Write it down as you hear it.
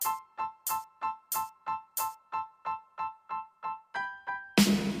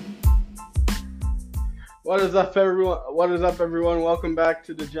What is up, everyone? What is up, everyone? Welcome back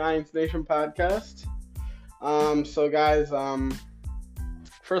to the Giants Nation podcast. So guys,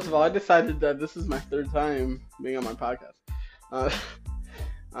 first of all, I decided that this is my third time being on my podcast.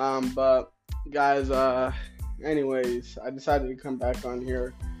 But guys, anyways, I decided to come back on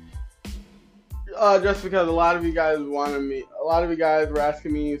here just because a lot of you guys were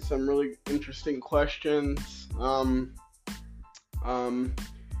asking me some really interesting questions.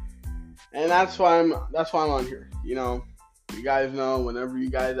 And that's why I'm on here. You know, you guys know whenever you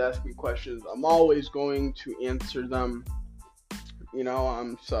guys ask me questions, I'm always going to answer them. You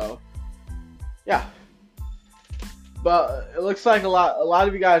know, so yeah. But it looks like a lot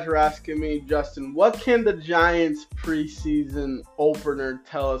of you guys are asking me, Justin, what can the Giants preseason opener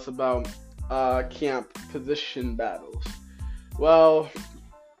tell us about camp position battles? Well,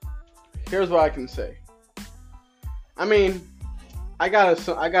 here's what I can say. I mean, I got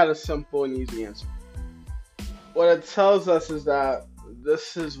a simple and easy answer. What it tells us is that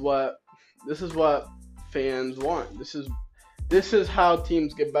this is what fans want. This is how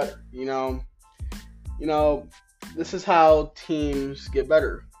teams get better. You know, this is how teams get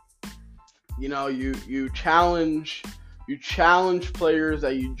better. You know, you challenge players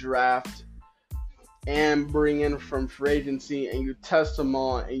that you draft and bring in from free agency, and you test them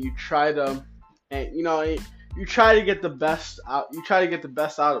all, and you try to get the best out. You try to get the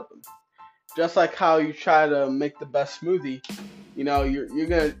best out of them. Just like how you try to make the best smoothie. You know, you're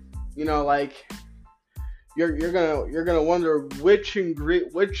gonna wonder which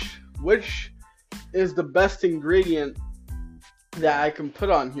is the best ingredient that I can put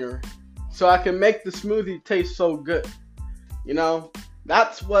on here, so I can make the smoothie taste so good. You know,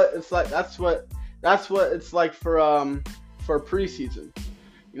 that's what it's like. That's what it's like for preseason.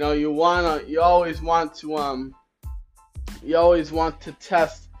 You know, you always want to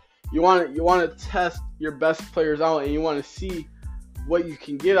test. You want to test your best players out, and you want to see what you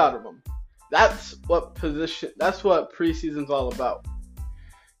can get out of them. That's what preseason's all about.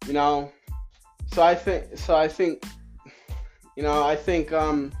 You know, I think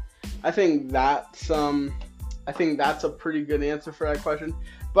that's a pretty good answer for that question.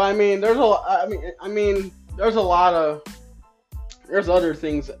 But I mean, there's a lot of other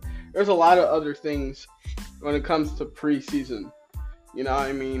things when it comes to preseason. You know,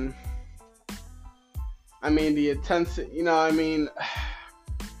 the intensity. You know,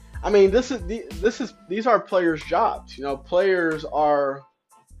 these are players' jobs. You know, players are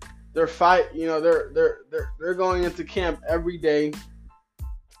they're going into camp every day.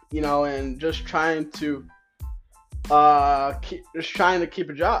 You know, and just trying to keep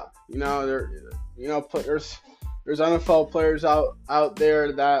a job. You know, there's NFL players out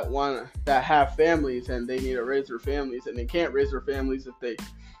there that have families, and they need to raise their families, and they can't raise their families if they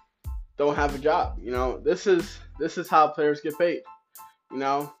don't have a job. You know, this is how players get paid. You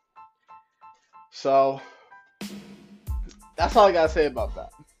know, so that's all I gotta say about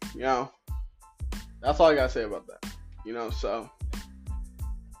that. You know, that's all I gotta say about that. You know, so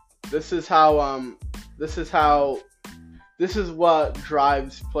this is what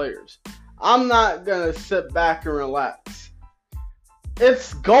drives players. I'm not gonna sit back and relax.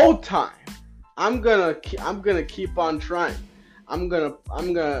 It's go time. I'm gonna keep on trying. I'm gonna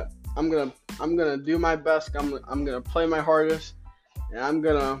do my best. I'm gonna play my hardest, and I'm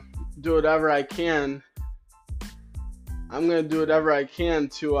gonna do whatever I can. I'm gonna do whatever I can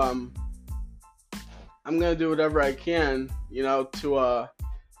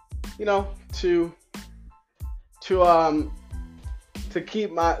to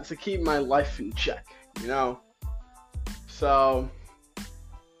keep my life in check, you know. So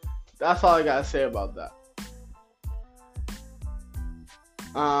that's all I gotta say about that.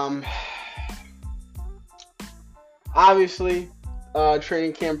 Obviously,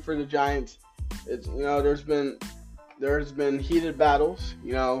 training camp for the Giants, it's, you know, there's been heated battles,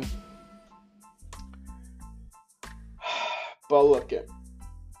 you know. But look,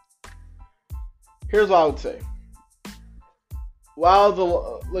 here's what I would say. While the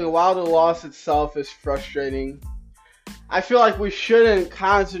loss itself is frustrating, I feel like we shouldn't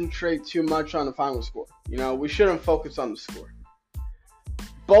concentrate too much on the final score. You know, we shouldn't focus on the score.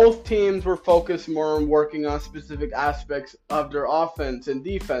 Both teams were focused more on working on specific aspects of their offense and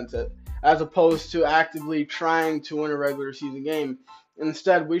defense as opposed to actively trying to win a regular season game.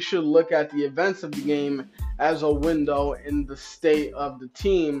 Instead, we should look at the events of the game as a window in the state of the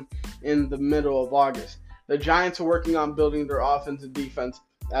team in the middle of August. The Giants are working on building their offense and defense,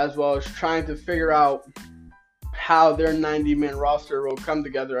 as well as trying to figure out how their 90-man roster will come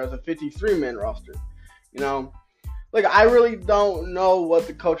together as a 53-man roster. You know, like, I really don't know what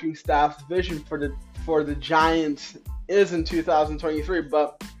the coaching staff's vision for for the Giants is in 2023,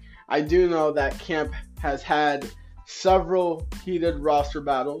 but I do know that camp has had several heated roster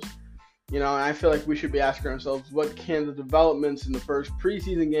battles. And I feel like we should be asking ourselves, what can the developments in the first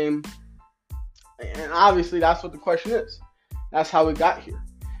preseason game? And obviously, that's what the question is. That's how we got here.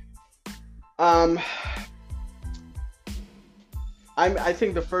 I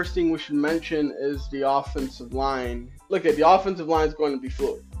think the first thing we should mention is the offensive line. Look, the offensive line is going to be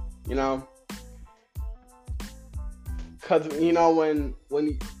fluid, because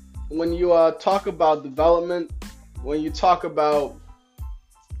when you talk about development, when you talk about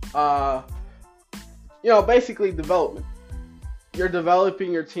basically development, you're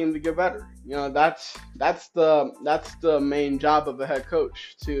developing your team to get better. That's the main job of a head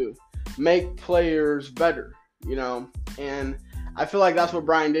coach, to make players better. And I feel like that's what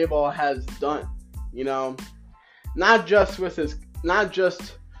Brian Daboll has done. It's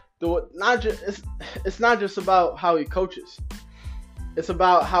not just about how he coaches. It's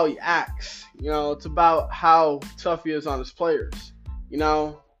about how he acts. It's about how tough he is on his players.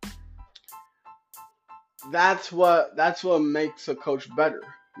 That's what makes a coach better.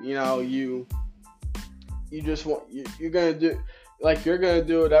 You're gonna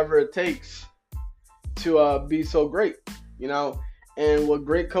do whatever it takes to be so great. And what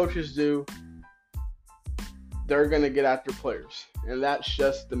great coaches do, they're gonna get after players, and that's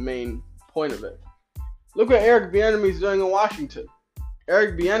just the main point of it. Look what Eric Bieniemy's doing in Washington.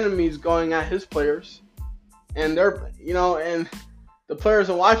 Eric Bieniemy's going at his players, and and the players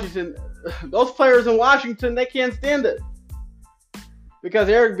in Washington, those players in Washington, they can't stand it, because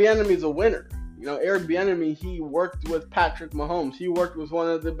Eric Bieniemy's a winner. Eric Bieniemy, he worked with Patrick Mahomes. He worked with one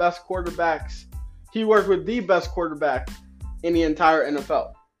of the best quarterbacks. He worked with the best quarterback in the entire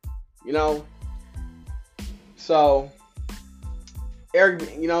NFL. So Eric,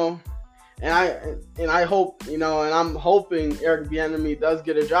 and I hope, and I'm hoping Eric Bieniemy does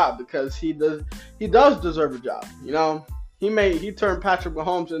get a job, because he does deserve a job. He turned Patrick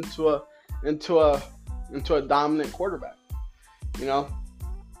Mahomes into a dominant quarterback.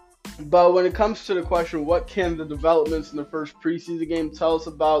 But when it comes to the question, what can the developments in the first preseason game tell us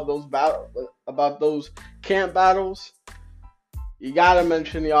about those camp battles? You gotta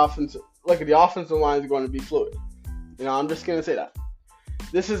mention the offensive. Look, the offensive line is going to be fluid. I'm just gonna say that.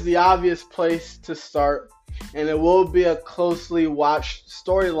 This is the obvious place to start, and it will be a closely watched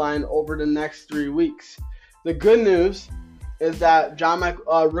storyline over the next 3 weeks. The good news is that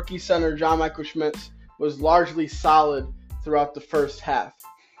rookie center John Michael Schmitz was largely solid throughout the first half.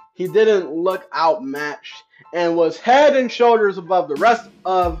 He didn't look outmatched and was head and shoulders above the rest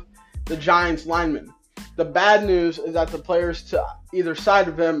of the Giants linemen. The bad news is that the players to either side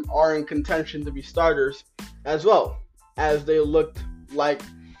of him are in contention to be starters, as well as they looked like,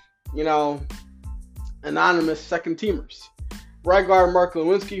 anonymous second teamers. Right guard Mark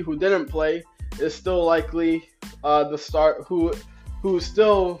Lewinsky, who didn't play, is still likely who's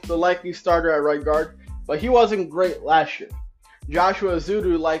still the likely starter at right guard, but he wasn't great last year. Joshua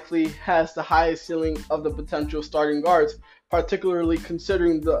Zudu likely has the highest ceiling of the potential starting guards, particularly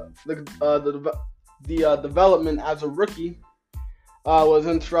considering the development as a rookie was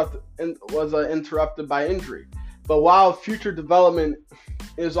interrupted by injury. But while future development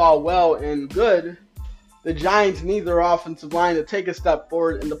is all well and good, the Giants need their offensive line to take a step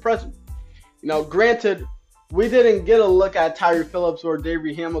forward in the present. Granted, we didn't get a look at Tyree Phillips or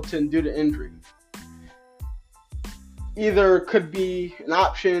Davey Hamilton due to injury. Either could be an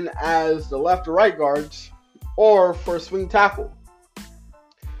option as the left or right guards, or for swing tackle.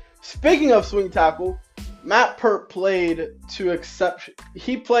 Speaking of swing tackle, Matt Peart played to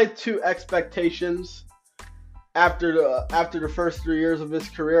expectations after the first 3 years of his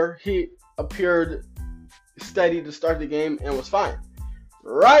career. He appeared steady to start the game and was fine,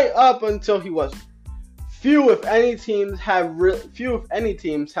 right up until he wasn't. Few if any teams have really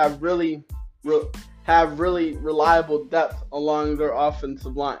reliable depth along their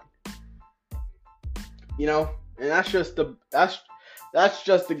offensive line. And that's just the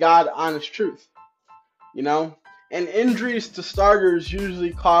God honest truth. And injuries to starters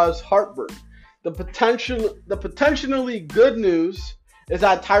usually cause heartburn. The potentially good news is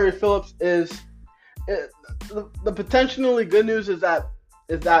that Tyree Phillips is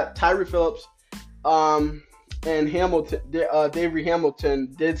Tyree Phillips and Davey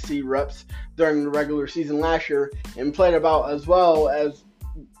Hamilton did see reps during the regular season last year and played about as well as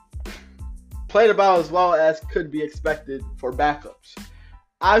could be expected for backups.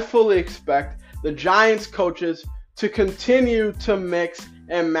 I fully expect the Giants coaches to continue to mix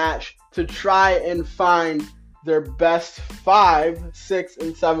and match to try and find their best 5, 6,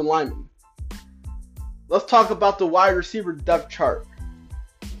 and 7 linemen. let's talk about the wide receiver depth chart.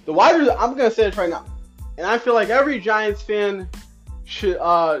 I'm gonna say this right now, and I feel like every Giants fan should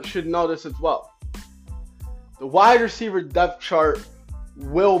know this as well. The wide receiver depth chart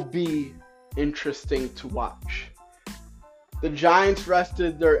will be interesting to watch. The Giants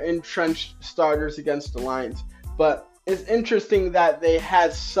rested their entrenched starters against the Lions, but it's interesting that they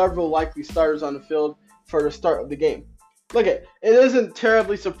had several likely starters on the field for the start of the game. Look, it isn't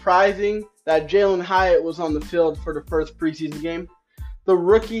terribly surprising that Jalen Hyatt was on the field for the first preseason game. The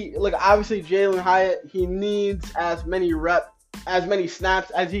rookie, obviously Jalen Hyatt, he needs as many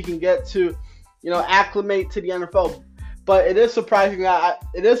snaps as he can get to, acclimate to the NFL. But it is surprising that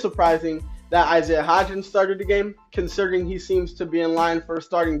Isaiah Hodgins started the game, considering he seems to be in line for a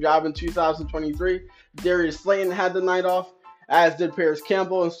starting job in 2023. Darius Slayton had the night off, as did Paris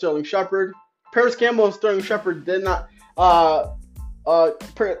Campbell and Sterling Shepard. Paris Campbell and Sterling Shepard did not.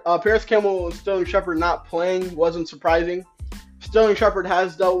 Paris Campbell and Sterling Shepard not playing wasn't surprising. Sterling Shepard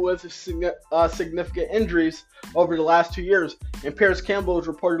has dealt with significant injuries over the last 2 years, and Paris Campbell is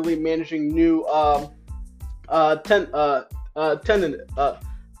reportedly managing new tendinitis.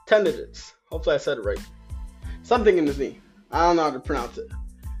 Hopefully I said it right. Something in his knee. I don't know how to pronounce it.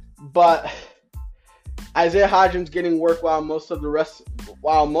 But Isaiah Hodgins getting work while most of the rest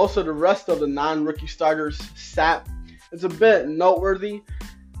of the non-rookie starters sat. It's a bit noteworthy.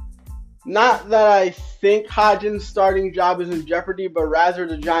 Not that I think Hodgins' starting job is in jeopardy, but rather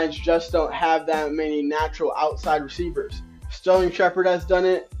the Giants just don't have that many natural outside receivers. Sterling Shepard has done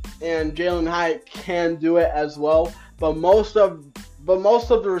it, and Jalen Hyatt can do it as well. But most of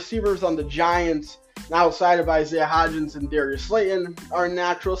the receivers on the Giants, outside of Isaiah Hodgins and Darius Slayton, are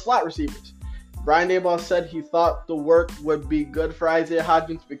natural slot receivers. Brian Daboll said he thought the work would be good for Isaiah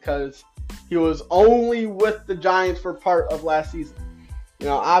Hodgins because he was only with the Giants for part of last season.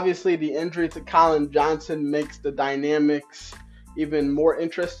 Obviously the injury to Colin Johnson makes the dynamics even more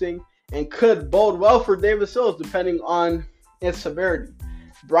interesting and could bode well for Davis Mills depending on its severity.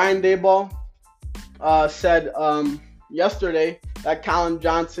 Brian Daboll said yesterday that Colin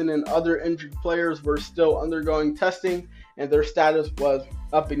Johnson and other injured players were still undergoing testing and their status was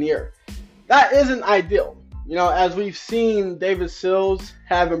up in the air. That isn't ideal. As we've seen Davis Mills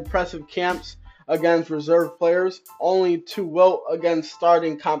have impressive camps against reserve players, only to wilt against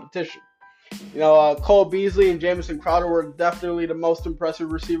starting competition. Cole Beasley and Jamison Crowder were definitely the most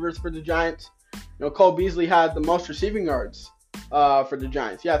impressive receivers for the Giants. Cole Beasley had the most receiving yards for the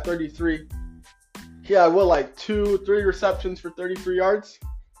Giants. Yeah, 33. Yeah, 2-3 receptions for 33 yards.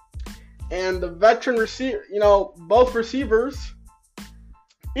 And the veteran receiver, both receivers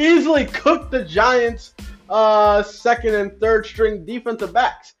easily cooked the Giants' second and third string defensive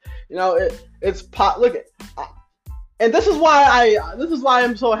backs. Look at, and this is why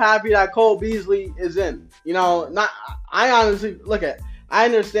I'm so happy that Cole Beasley is in. I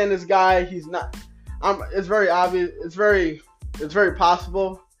understand this guy. He's not. It's very obvious. It's very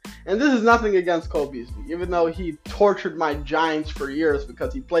possible. And this is nothing against Cole Beasley, even though he tortured my Giants for years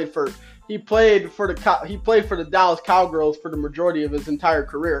because he played for the Dallas Cowgirls for the majority of his entire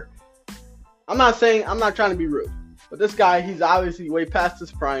career. I'm not trying to be rude, but this guy, he's obviously way past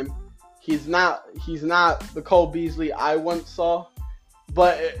his prime. He's not the Cole Beasley I once saw.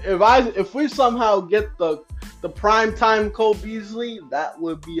 But if we somehow get the prime time Cole Beasley, that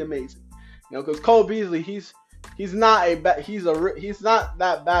would be amazing. Because Cole Beasley, he's not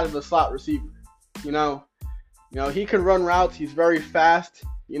that bad of a slot receiver. He can run routes. He's very fast.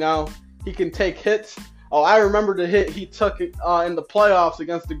 He can take hits. Oh, I remember the hit he took in the playoffs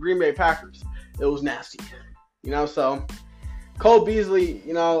against the Green Bay Packers. It was nasty. So Cole Beasley,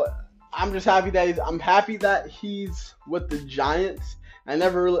 I'm just happy that he's with the Giants. I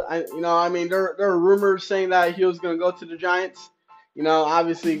never really, there are rumors saying that he was going to go to the Giants.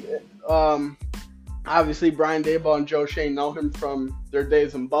 Obviously Brian Daboll and Joe Shane know him from their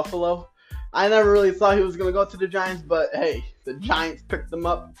days in Buffalo. I never really thought he was going to go to the Giants, but hey, the Giants picked him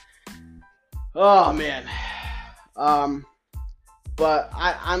up. Oh man. But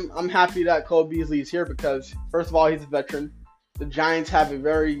I'm happy that Cole Beasley is here because first of all, he's a veteran. The Giants have a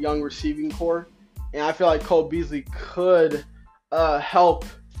very young receiving core, and I feel like Cole Beasley could help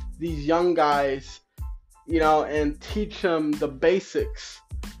these young guys, and teach them the basics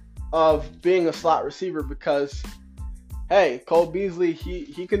of being a slot receiver because, hey, Cole Beasley,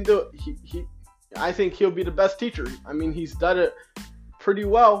 he can do it. I think he'll be the best teacher. He's done it pretty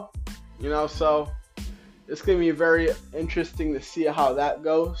well, so it's going to be very interesting to see how that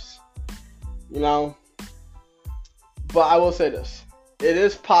goes, But I will say this. It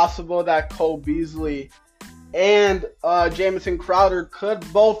is possible that Cole Beasley and Jamison Crowder could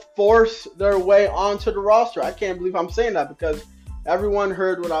both force their way onto the roster. I can't believe I'm saying that because everyone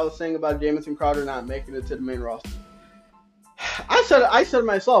heard what I was saying about Jamison Crowder not making it to the main roster. I said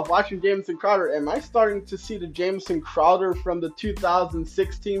myself, watching Jamison Crowder, am I starting to see the Jamison Crowder from the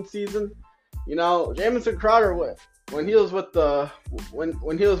 2016 season? You know, Jamison Crowder, when he was with the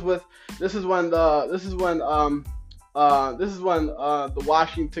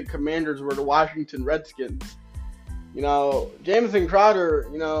Washington Commanders were the Washington Redskins. You know, Jamison Crowder,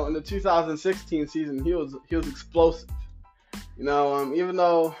 you know, in the 2016 season, he was explosive. You know, even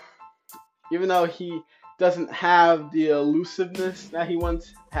though he doesn't have the elusiveness that he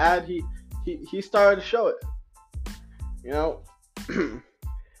once had, he started to show it. You know,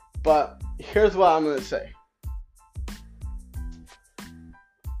 but here's what I'm gonna say.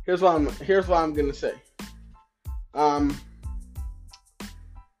 Here's what I'm gonna say.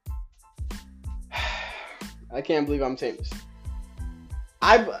 I can't believe I'm saying this.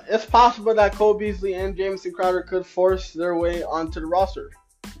 It's possible that Cole Beasley and Jamison Crowder could force their way onto the roster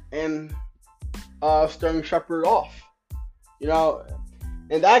and Sterling Shepard off. You know,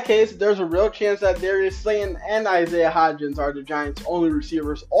 in that case, there's a real chance that Darius Slayton and Isaiah Hodgins are the Giants' only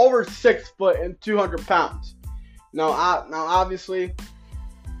receivers over 6 foot and 200 pounds. Now obviously,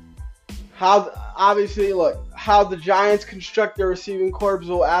 how the Giants construct their receiving corps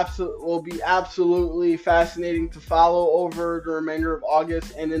will be absolutely fascinating to follow over the remainder of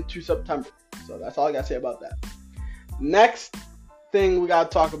August and into September. So that's all I got to say about that. Next thing we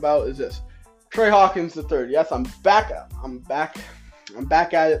got to talk about is this. Trey Hawkins III. Yes, I'm back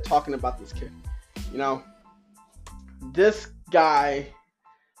at it talking about this kid. You know, this guy,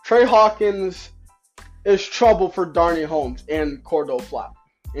 Trey Hawkins, is trouble for Darnay Holmes and Cordell Flott.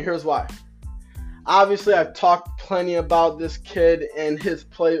 And here's why. Obviously, I've talked plenty about this kid and his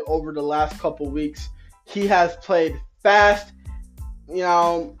play over the last couple weeks. He has played fast. You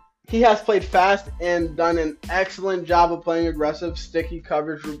know, he has played fast and done an excellent job of playing aggressive, sticky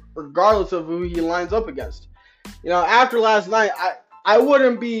coverage, regardless of who he lines up against. You know, after last night, I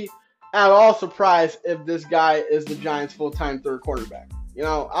wouldn't be at all surprised if this guy is the Giants' full-time third quarterback. You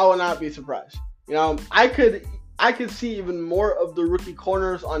know, I would not be surprised. You know, I could see even more of the rookie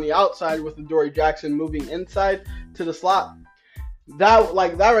corners on the outside with Adoree Jackson moving inside to the slot. That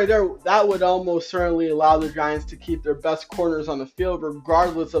right there, that would almost certainly allow the Giants to keep their best corners on the field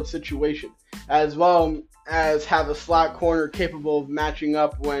regardless of situation, as well as have a slot corner capable of matching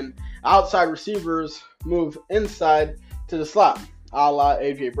up when outside receivers move inside to the slot, a la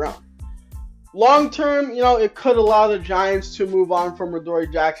A.J. Brown. Long term, you know, it could allow the Giants to move on from Adoree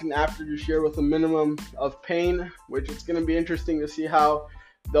Jackson after this year with a minimum of pain, which is going to be interesting to see how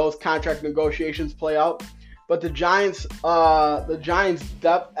those contract negotiations play out. But the Giants'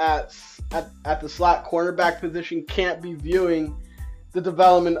 depth at the slot cornerback position can't be viewing the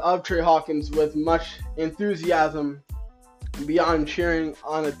development of Trey Hawkins with much enthusiasm beyond cheering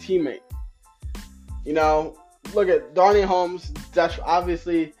on a teammate. You know, look at Darnay Holmes.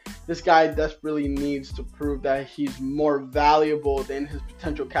 Obviously, this guy desperately needs to prove that he's more valuable than his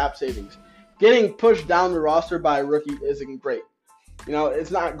potential cap savings. Getting pushed down the roster by a rookie isn't great. You know,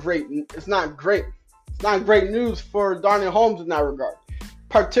 it's not great. It's not great news for Darnay Holmes in that regard,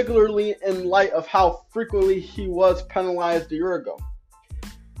 particularly in light of how frequently he was penalized a year ago.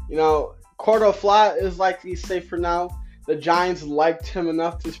 You know, Cordell Flott is likely safe for now. The Giants liked him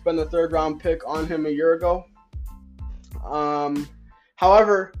enough to spend a third-round pick on him a year ago.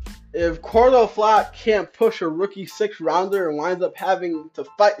 However, if Cordell Flott can't push a rookie 6-rounder and winds up having to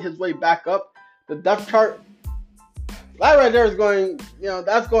fight his way back up the depth chart, that right there is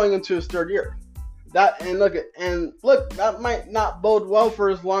that's going into his third year. That might not bode well for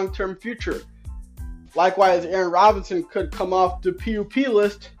his long-term future. Likewise, Aaron Robinson could come off the PUP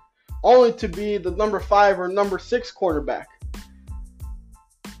list only to be the number 5 or number 6 quarterback.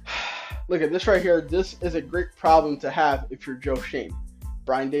 Look at this right here. This is a great problem to have if you're Joe Shane,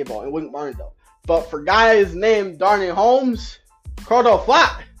 Brian Daboll, and Wink Martindale. But for guys named Darnay Holmes, Cordell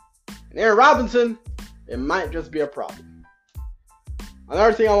Flott, and Aaron Robinson, it might just be a problem.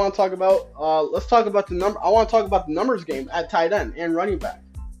 Another thing I want to talk about, let's talk about the number. I want to talk about the numbers game at tight end and running back.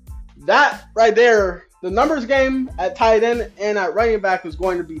 That right there, the numbers game at tight end and at running back is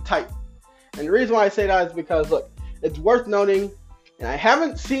going to be tight. And the reason why I say that is because, look, it's worth noting, and I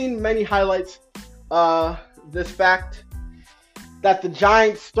haven't seen many highlights, this fact that the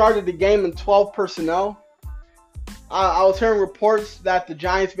Giants started the game in 12 personnel. I was hearing reports that the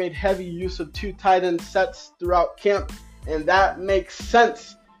Giants made heavy use of 2 tight end sets throughout camp, and that makes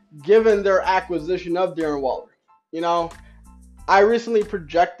sense given their acquisition of Darren Waller. You know, I recently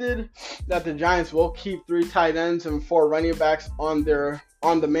projected that the Giants will keep 3 tight ends and 4 running backs on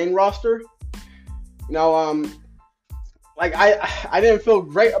the main roster. You know, like I didn't feel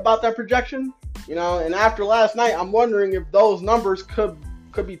great about that projection. You know, and after last night, I'm wondering if those numbers could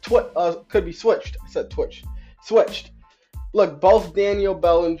be switched. I said switched. Look, both Daniel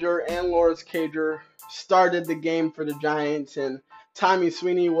Bellinger and Lawrence Cager started the game for the Giants, and Tommy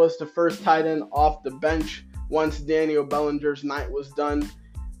Sweeney was the first tight end off the bench once Daniel Bellinger's night was done.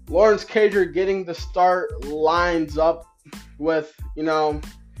 Lawrence Cager getting the start lines up with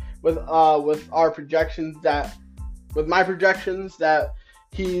our projections with my projections that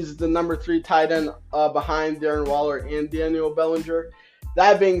he's the number 3 tight end behind Darren Waller and Daniel Bellinger.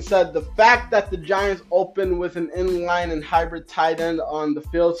 That being said, the fact that the Giants open with an inline and hybrid tight end on the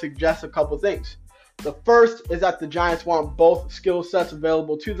field suggests a couple things. The first is that the Giants want both skill sets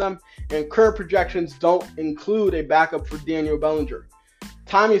available to them, and current projections don't include a backup for Daniel Bellinger.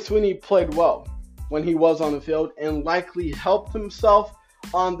 Tommy Sweeney played well when he was on the field and likely helped himself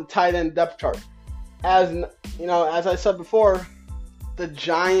on the tight end depth chart. As I said before, the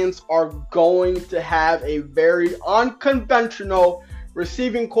Giants are going to have a very unconventional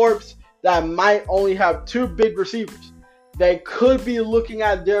receiving corps that might only have 2 big receivers. They could be looking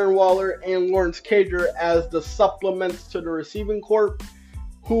at Darren Waller and Lawrence Cager as the supplements to the receiving corps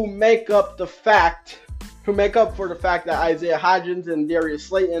who make up for the fact that Isaiah Hodgins and Darius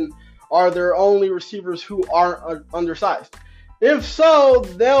Slayton are their only receivers who aren't undersized. If so,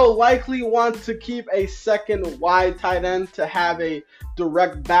 they'll likely want to keep a second wide tight end to have a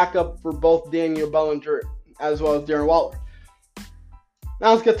direct backup for both Daniel Bellinger as well as Darren Waller.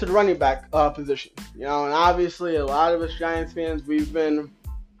 Now let's get to the running back position. And obviously a lot of us Giants fans, we've been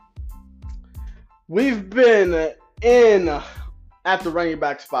in at the running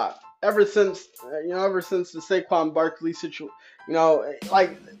back spot ever since the Saquon Barkley situation.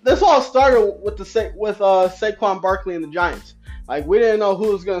 Like this all started with Saquon Barkley and the Giants. Like we didn't know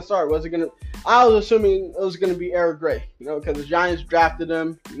who was gonna start. I was assuming it was gonna be Eric Gray. Because the Giants drafted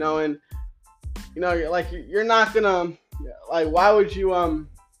him. And you're not gonna. Like, why would you not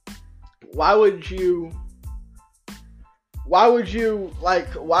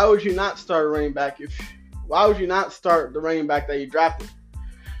start a running back why would you not start the running back that you drafted?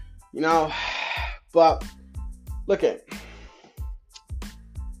 But look at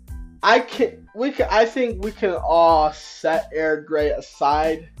I think we can all set Eric Gray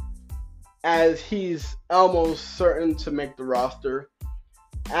aside as he's almost certain to make the roster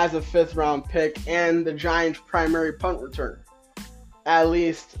as a 5th round pick and the Giants' primary punt returner. At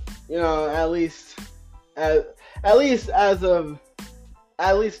least as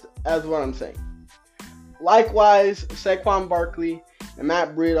what I'm saying. Likewise, Saquon Barkley and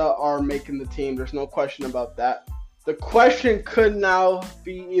Matt Breida are making the team. There's no question about that. The question could now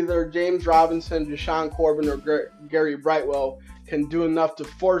be either James Robinson, Deshaun Corbin, or Gary Brightwell can do enough to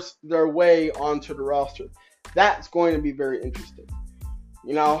force their way onto the roster. That's going to be very interesting.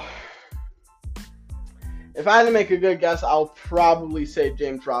 If I had to make a good guess, I'll probably say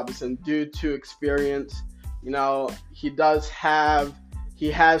James Robinson due to experience. He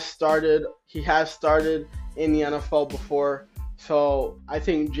has started in the NFL before, so I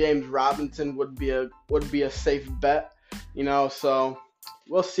think James Robinson would be a safe bet. So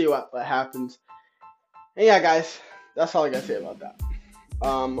we'll see what happens. And yeah, guys, that's all I gotta say about that.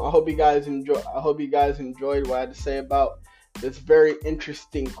 I hope you guys enjoyed what I had to say about this very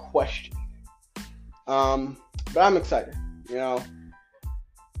interesting question. But I'm excited,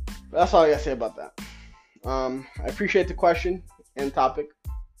 That's all I gotta say about that. I appreciate the question and topic.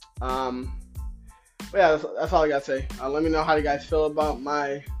 But yeah, that's all I gotta say. Let me know how you guys feel about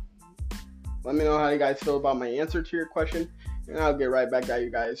my answer to your question, and I'll get right back at you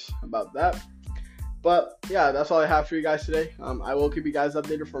guys about that. But yeah, that's all I have for you guys today. I will keep you guys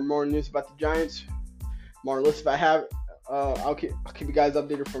updated for more news about the Giants, more lists if I have. I'll keep you guys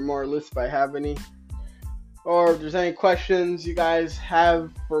updated for more lists if I have any. Or if there's any questions you guys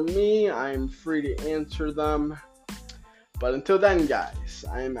have for me, I'm free to answer them. But until then, guys,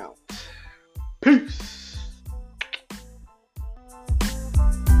 I am out. Peace.